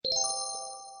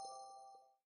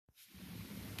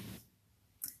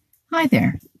Hi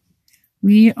there.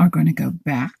 We are going to go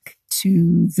back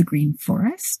to the Green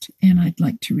Forest, and I'd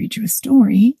like to read you a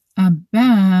story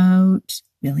about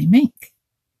Billy Mink.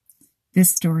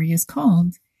 This story is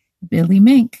called Billy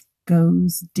Mink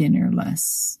Goes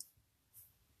Dinnerless.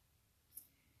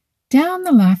 Down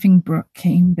the Laughing Brook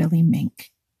came Billy Mink.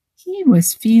 He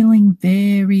was feeling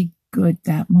very good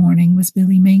that morning, was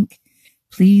Billy Mink,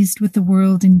 pleased with the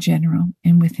world in general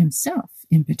and with himself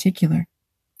in particular.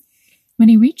 When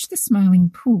he reached the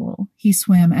Smiling Pool, he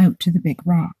swam out to the big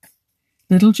rock.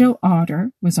 Little Joe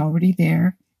Otter was already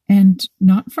there, and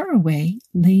not far away,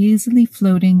 lazily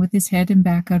floating with his head and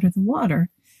back out of the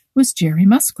water, was Jerry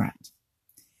Muskrat.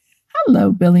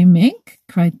 "Hello, Billy Mink,"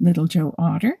 cried Little Joe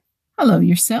Otter. "Hello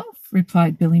yourself,"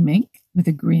 replied Billy Mink with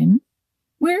a grin.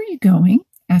 "Where are you going?"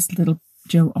 asked Little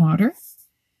Joe Otter.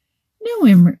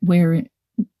 "Nowhere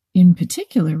in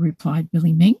particular," replied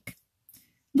Billy Mink.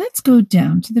 "Let's go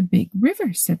down to the big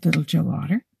river," said Little Joe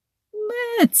Otter.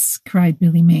 "Let's!" cried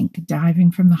Billy Mink, diving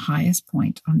from the highest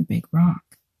point on the big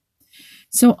rock.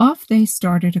 So off they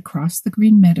started across the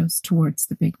Green Meadows towards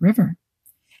the big river.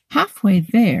 Halfway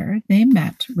there they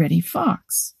met Reddy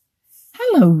Fox.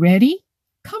 "Hello, Reddy.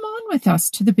 Come on with us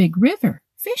to the big river,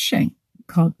 fishing,"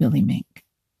 called Billy Mink.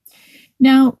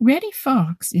 Now, Reddy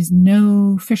Fox is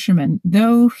no fisherman,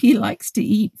 though he likes to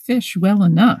eat fish well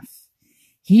enough.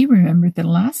 He remembered the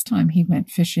last time he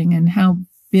went fishing and how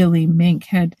Billy Mink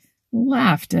had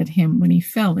laughed at him when he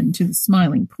fell into the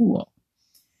Smiling Pool.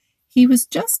 He was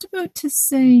just about to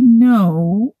say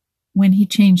no when he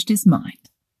changed his mind.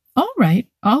 "All right,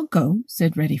 I'll go,"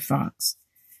 said Reddy Fox.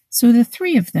 So the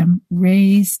three of them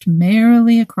raced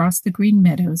merrily across the Green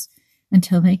Meadows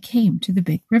until they came to the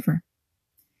big river.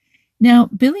 Now,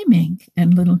 Billy Mink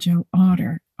and Little Joe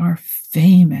Otter are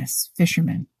famous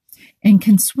fishermen and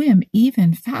can swim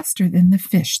even faster than the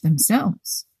fish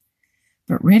themselves.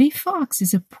 But Reddy Fox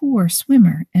is a poor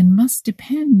swimmer and must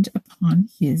depend upon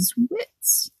his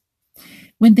wits.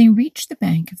 When they reached the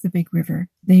bank of the big river,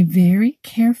 they very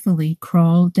carefully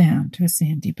crawled down to a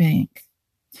sandy bank.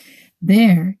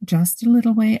 There, just a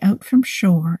little way out from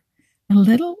shore,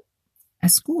 a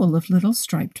school of little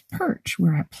striped perch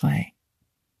were at play.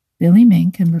 Billy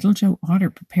Mink and Little Joe Otter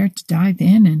prepared to dive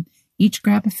in and each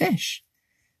grab a fish.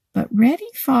 But Reddy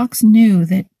Fox knew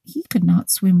that he could not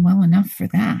swim well enough for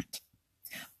that.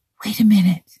 "Wait a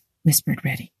minute," whispered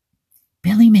Reddy.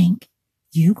 "Billy Mink,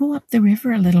 you go up the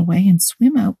river a little way and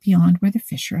swim out beyond where the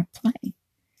fish are at play.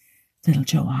 Little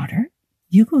Joe Otter,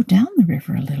 you go down the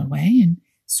river a little way and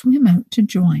swim out to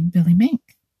join Billy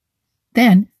Mink.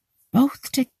 Then,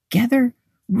 both together,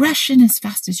 rush in as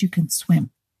fast as you can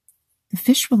swim. The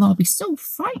fish will all be so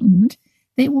frightened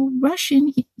they will rush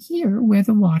in here where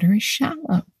the water is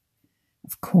shallow.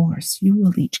 Of course, you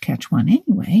will each catch one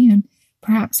anyway, and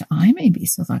perhaps I may be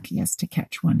so lucky as to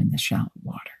catch one in the shallow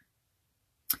water."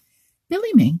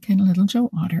 Billy Mink and Little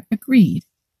Joe Otter agreed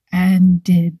and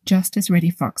did just as Reddy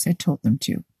Fox had told them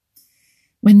to.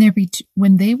 When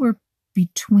they were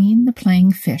between the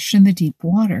playing fish and the deep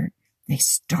water, they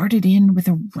started in with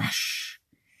a rush.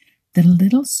 The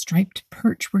little striped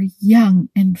perch were young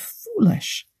and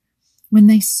foolish. When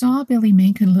they saw Billy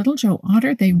Mink and Little Joe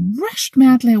Otter, they rushed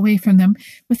madly away from them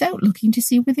without looking to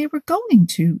see where they were going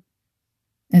to.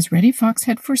 As Reddy Fox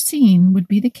had foreseen would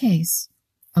be the case,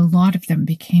 a lot of them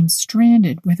became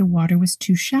stranded where the water was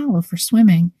too shallow for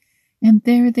swimming, and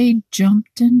there they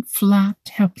jumped and flapped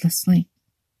helplessly.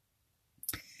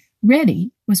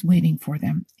 Reddy was waiting for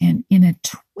them, and in a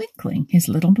twinkling his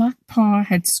little black paw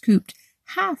had scooped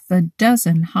half a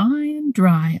dozen high and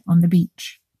dry on the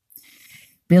beach.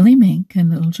 Billy Mink and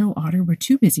Little Joe Otter were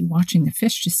too busy watching the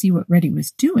fish to see what Reddy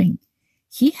was doing.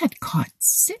 He had caught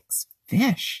 6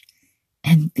 fish,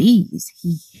 and these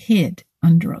he hid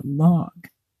under a log.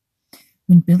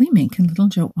 When Billy Mink and Little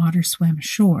Joe Otter swam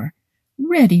ashore,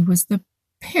 Reddy was the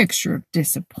picture of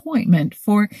disappointment,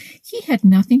 for he had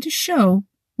nothing to show,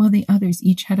 while the others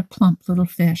each had a plump little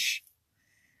fish.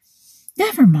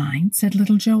 "Never mind," said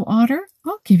Little Joe Otter.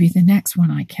 "I'll give you the next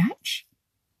one I catch."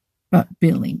 But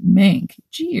Billy Mink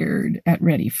jeered at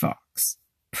Reddy Fox.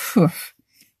 "Poof!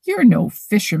 You're no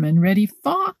fisherman, Reddy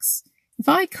Fox. If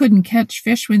I couldn't catch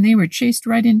fish when they were chased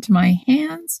right into my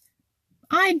hands,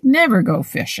 I'd never go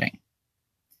fishing."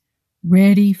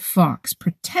 Reddy Fox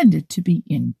pretended to be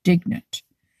indignant.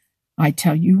 "I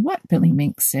tell you what, Billy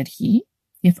Mink," said he,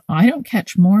 "if I don't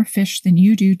catch more fish than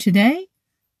you do today,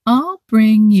 I'll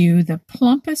bring you the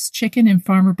plumpest chicken in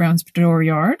Farmer Brown's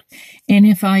dooryard, and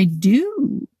if I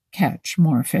do catch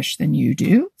more fish than you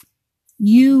do,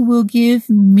 you will give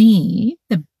me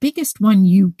the biggest one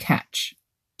you catch.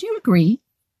 Do you agree?"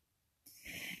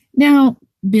 Now,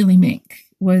 Billy Mink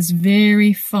was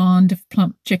very fond of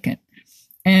plump chicken,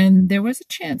 and here was a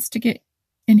chance to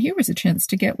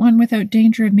get one without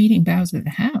danger of meeting Bowser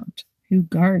the Hound, who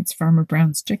guards Farmer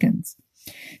Brown's chickens.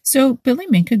 So Billy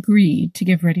Mink agreed to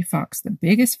give Reddy Fox the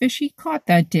biggest fish he caught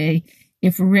that day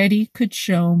if Reddy could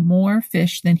show more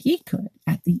fish than he could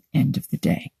at the end of the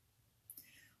day.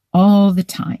 All the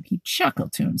time he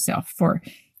chuckled to himself, for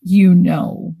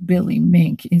Billy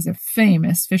Mink is a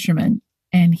famous fisherman,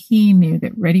 and he knew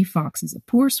that Reddy Fox is a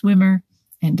poor swimmer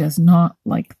and does not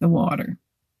like the water.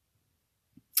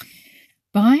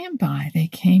 By and by they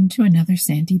came to another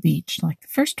sandy beach like the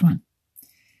first one.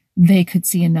 They could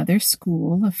see another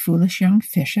school of foolish young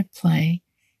fish at play.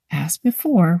 As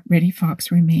before, Reddy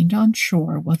Fox remained on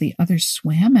shore while the others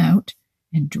swam out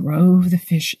and drove the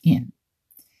fish in.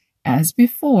 As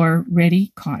before,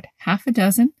 Reddy caught half a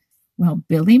dozen, while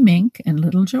Billy Mink and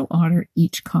Little Joe Otter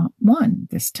each caught one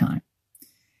this time.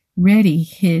 Reddy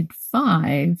hid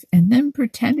 5 and then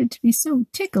pretended to be so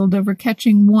tickled over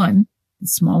catching one, the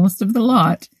smallest of the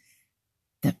lot,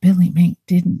 that Billy Mink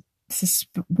didn't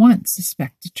once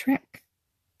suspect a trick.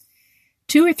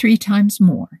 2 or 3 times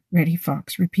more, Reddy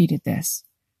Fox repeated this.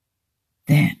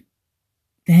 Then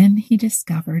he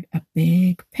discovered a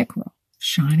big pickerel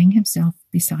shining himself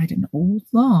beside an old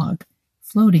log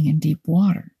floating in deep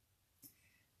water.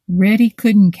 Reddy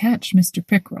couldn't catch Mr.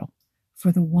 Pickerel,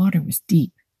 for the water was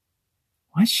deep.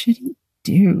 What should he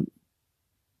do?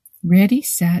 Reddy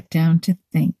sat down to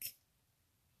think.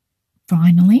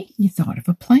 Finally, he thought of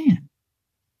a plan.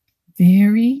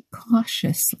 Very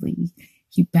cautiously,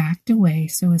 he backed away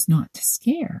so as not to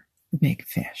scare the big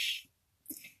fish.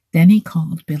 Then he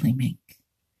called Billy Mink.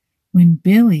 When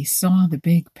Billy saw the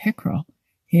big pickerel,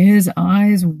 his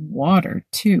eyes watered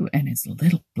too, and his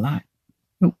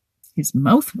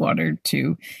mouth watered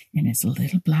too, and his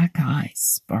little black eyes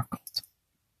sparkled.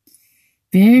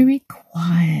 Very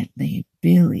quietly,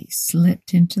 Billy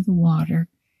slipped into the water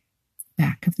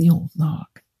back of the old log.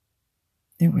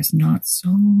 There was not so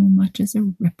much as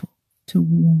a ripple to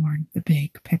warn the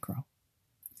big pickerel.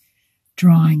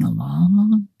 Drawing a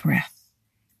long breath,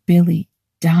 Billy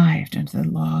dived into the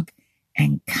log,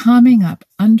 and coming up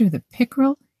under the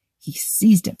pickerel, he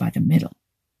seized it by the middle.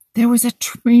 There was a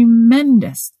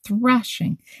tremendous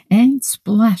thrashing and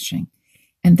splashing,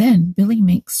 and then Billy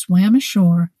Mink swam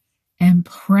ashore and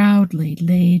proudly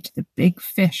laid the big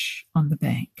fish on the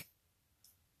bank.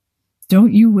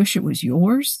 "Don't you wish it was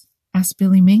yours?" asked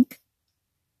Billy Mink.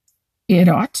 "It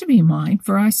ought to be mine,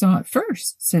 for I saw it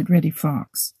first," said Reddy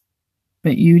Fox.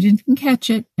 "But you didn't catch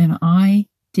it, and I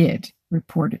did,"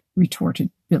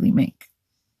 retorted Billy Mink.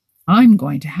 "I'm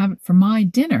going to have it for my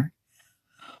dinner.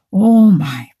 Oh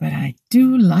my, but I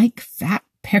do like fat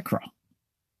pickerel."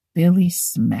 Billy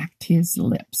smacked his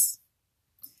lips.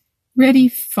 Reddy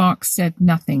Fox said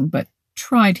nothing, but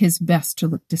tried his best to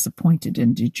look disappointed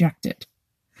and dejected.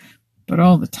 But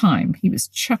all the time he was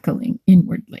chuckling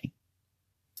inwardly.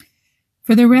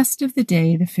 For the rest of the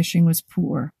day the fishing was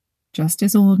poor, just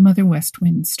as Old Mother West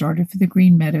Wind started for the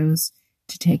Green Meadows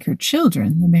to take her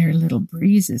children, the Merry Little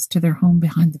Breezes, to their home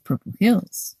behind the Purple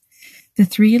Hills. The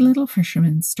 3 little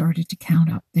fishermen started to count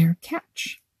up their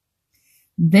catch.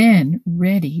 Then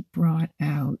Reddy brought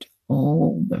out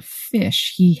all the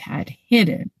fish he had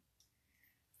hidden.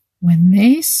 When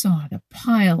they saw the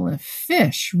pile of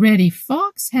fish Reddy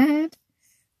Fox had,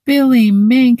 Billy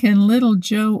Mink and Little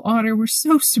Joe Otter were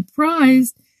so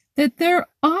surprised that their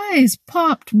eyes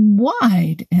popped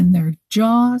wide and their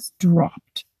jaws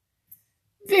dropped.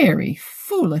 Very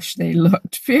foolish they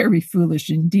looked, very foolish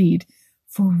indeed,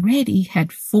 for Reddy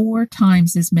had 4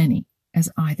 times as many as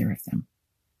either of them.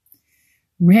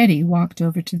 Reddy walked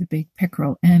over to the big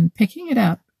pickerel and, picking it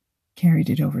up, carried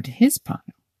it over to his pile.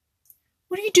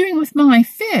 "What are you doing with my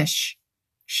fish?"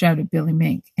 shouted Billy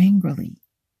Mink angrily.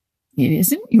 "It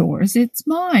isn't yours, it's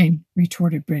mine,"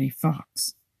 retorted Reddy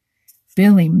Fox.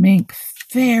 Billy Mink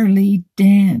fairly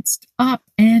danced up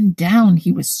and down,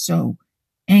 he was so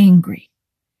angry.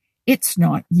 "It's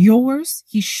not yours,"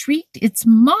 he shrieked, "it's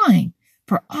mine,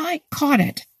 for I caught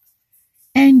it.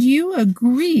 And you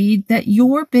agreed that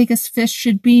your biggest fish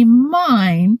should be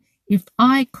mine if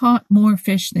I caught more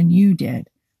fish than you did.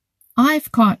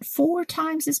 I've caught 4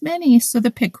 times as many, so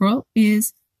the pickerel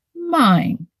is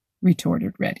mine,"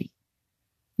 retorted Reddy,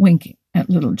 winking at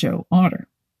Little Joe Otter.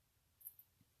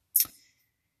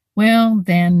 Well,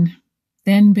 then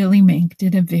Billy Mink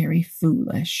did a very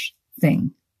foolish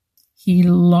thing. He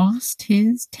lost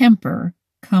his temper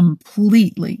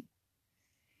completely.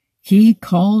 He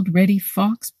called Reddy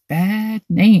Fox bad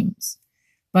names,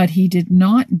 but he did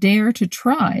not dare to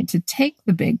try to take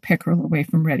the big pickerel away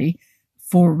from Reddy,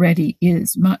 for Reddy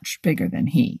is much bigger than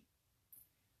he.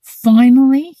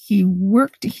 Finally, he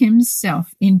worked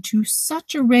himself into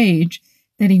such a rage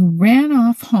that he ran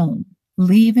off home,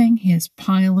 leaving his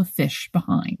pile of fish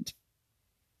behind.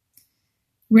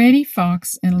 Reddy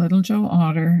Fox and Little Joe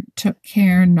Otter took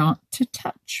care not to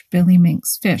touch Billy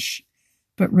Mink's fish,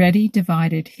 but Reddy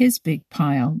divided his big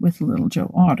pile with Little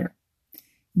Joe Otter.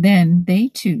 Then they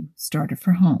too started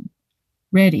for home,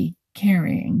 Reddy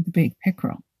carrying the big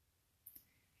pickerel.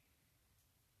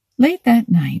 Late that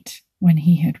night, when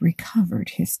he had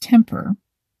recovered his temper,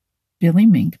 Billy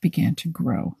Mink began to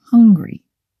grow hungry.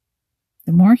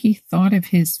 The more he thought of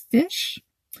his fish,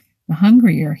 the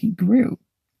hungrier he grew.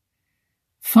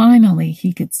 Finally,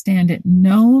 he could stand it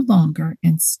no longer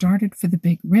and started for the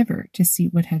big river to see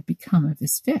what had become of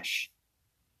his fish.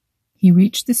 He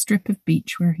reached the strip of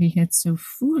beach where he had so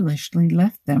foolishly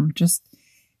left them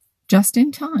just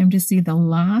in time to see the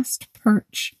last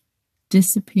perch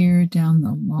disappear down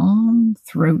the long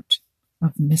throat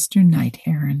of Mr. Night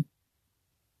Heron.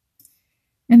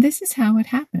 And this is how it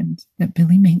happened that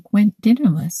Billy Mink went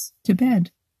dinnerless to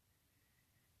bed.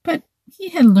 But he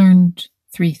had learned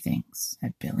 3 things,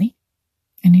 had Billy,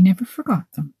 and he never forgot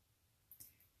them.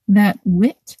 That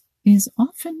wit is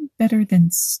often better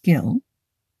than skill,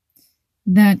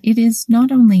 that it is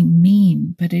not only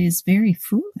mean, but it is very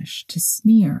foolish to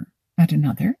sneer at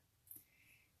another,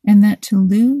 and that to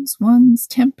lose one's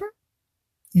temper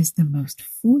is the most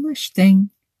foolish thing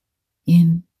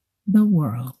in the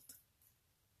world.